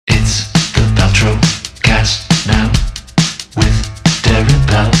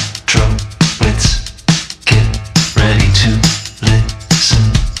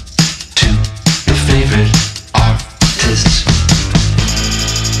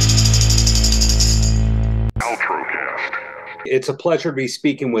It's a pleasure to be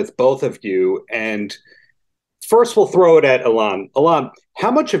speaking with both of you. And first, we'll throw it at Ilan. Ilan,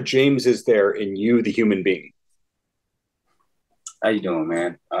 how much of James is there in you, the human being? How you doing,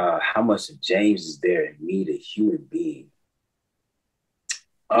 man? How much of James is there in me, the human being?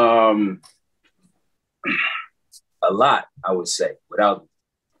 A lot, I would say, without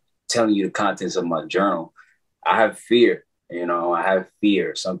telling you the contents of my journal. I have fear, I have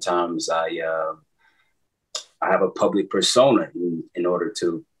fear. Sometimes I have a public persona in order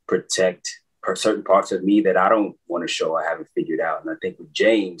to protect certain parts of me that I don't want to show. I haven't figured out. And I think with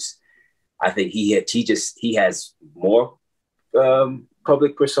James, I think he has more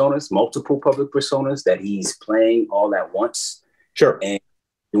public personas, multiple public personas that he's playing all at once. Sure. And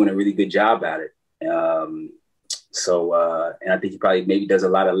doing a really good job at it. And I think he probably maybe does a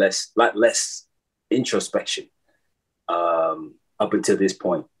lot less introspection up until this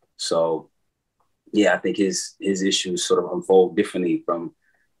point. So yeah, I think his issues sort of unfold differently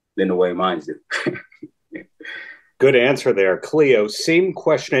than the way mine do. Good answer there. Cleo, same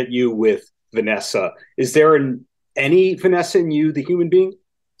question at you with Vanessa. Is there any Vanessa in you, the human being?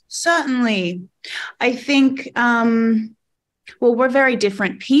 Certainly. I think, well, we're very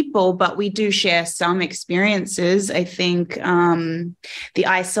different people, but we do share some experiences. I think the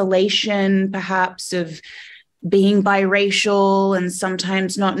isolation, perhaps, of being biracial and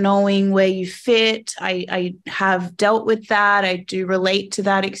sometimes not knowing where you fit. I have dealt with that. I do relate to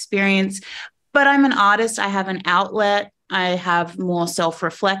that experience. But I'm an artist. I have an outlet. I have more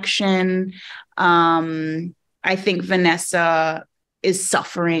self-reflection. I think Vanessa is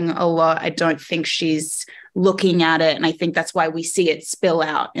suffering a lot. I don't think she's looking at it. And I think that's why we see it spill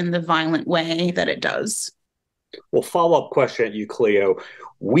out in the violent way that it does. Well, follow-up question at you, Cleo.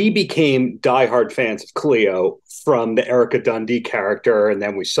 We became diehard fans of Cleo from the Erica Dundee character, and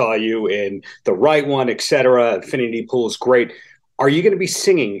then we saw you in The Right One, etc. Infinity Pool is great. Are you going to be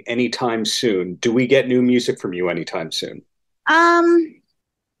singing anytime soon? Do we get new music from you anytime soon?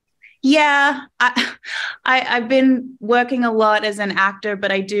 Yeah, I've been working a lot as an actor,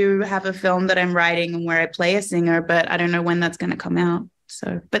 but I do have a film that I'm writing and where I play a singer, but I don't know when that's going to come out.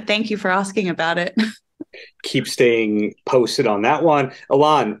 So, but thank you for asking about it. Keep staying posted on that one.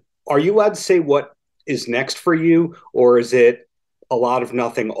 Ilan, are you allowed to say what is next for you, or is it a lot of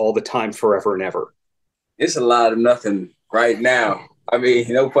nothing all the time, forever and ever? It's a lot of nothing right now. I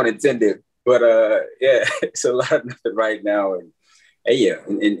mean, no pun intended, but yeah, it's a lot of nothing right now. And yeah,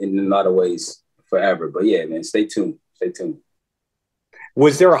 in a lot of ways, forever. But yeah, man, stay tuned. Stay tuned.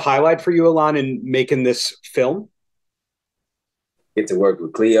 Was there a highlight for you, Ilan, in making this film? Get to work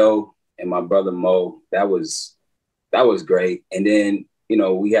with Cleo and my brother Mo. That was great. And then,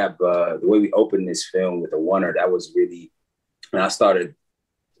 we have the way we opened this film with a oneer, that was really, and I started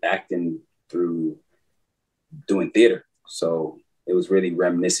acting through doing theater. So it was really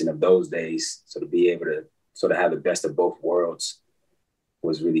reminiscent of those days. So to be able to sort of have the best of both worlds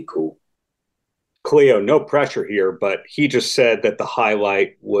was really cool. Cleo, no pressure here, but he just said that the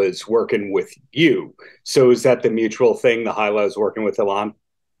highlight was working with you. So is that the mutual thing? The highlight was working with Ilan?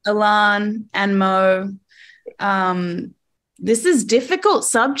 Ilan and Mo. This is difficult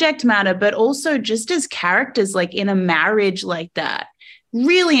subject matter, but also just as characters, like in a marriage like that,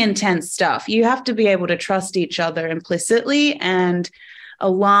 really intense stuff. You have to be able to trust each other implicitly. And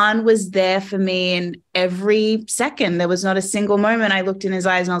Ilan was there for me in every second. There was not a single moment I looked in his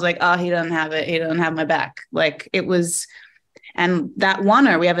eyes and I was like, oh, he doesn't have it. He doesn't have my back. Like it was, and that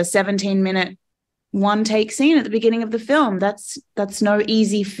oneer, we have a 17-minute one-take scene at the beginning of the film. That's no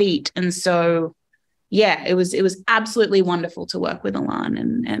easy feat. And so, yeah, it was absolutely wonderful to work with Ilan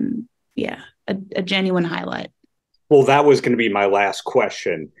and yeah, a genuine highlight. Well, that was going to be my last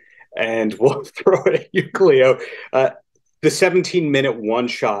question, and we'll throw it at you, Cleo. The 17-minute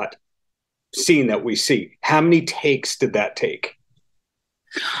one-shot scene that we see, how many takes did that take?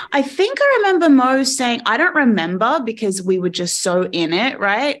 I think I remember Mo saying, I don't remember because we were just so in it,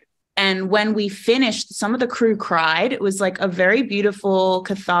 right? And when we finished, some of the crew cried. It was like a very beautiful,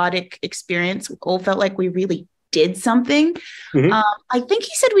 cathartic experience. We all felt like we really did something. Mm-hmm. I think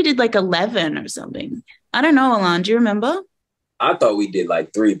he said we did like 11 or something. I don't know, Ilan, do you remember? I thought we did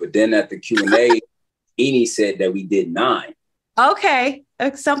like 3, but then at the Q&A, Eni said that we did 9. Okay,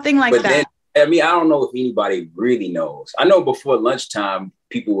 something like that. Then, I mean, I don't know if anybody really knows. I know before lunchtime,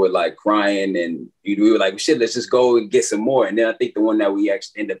 people were like crying and we were like, shit, let's just go and get some more. And then I think the one that we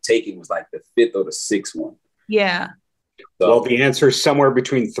actually ended up taking was like the 5th or the 6th one. Yeah. So, well, the answer is somewhere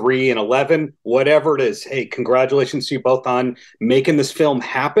between 3 and 11, whatever it is. Hey, congratulations to you both on making this film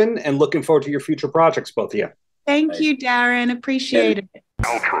happen and looking forward to your future projects, both of you. Thank you, Darren. Appreciate it.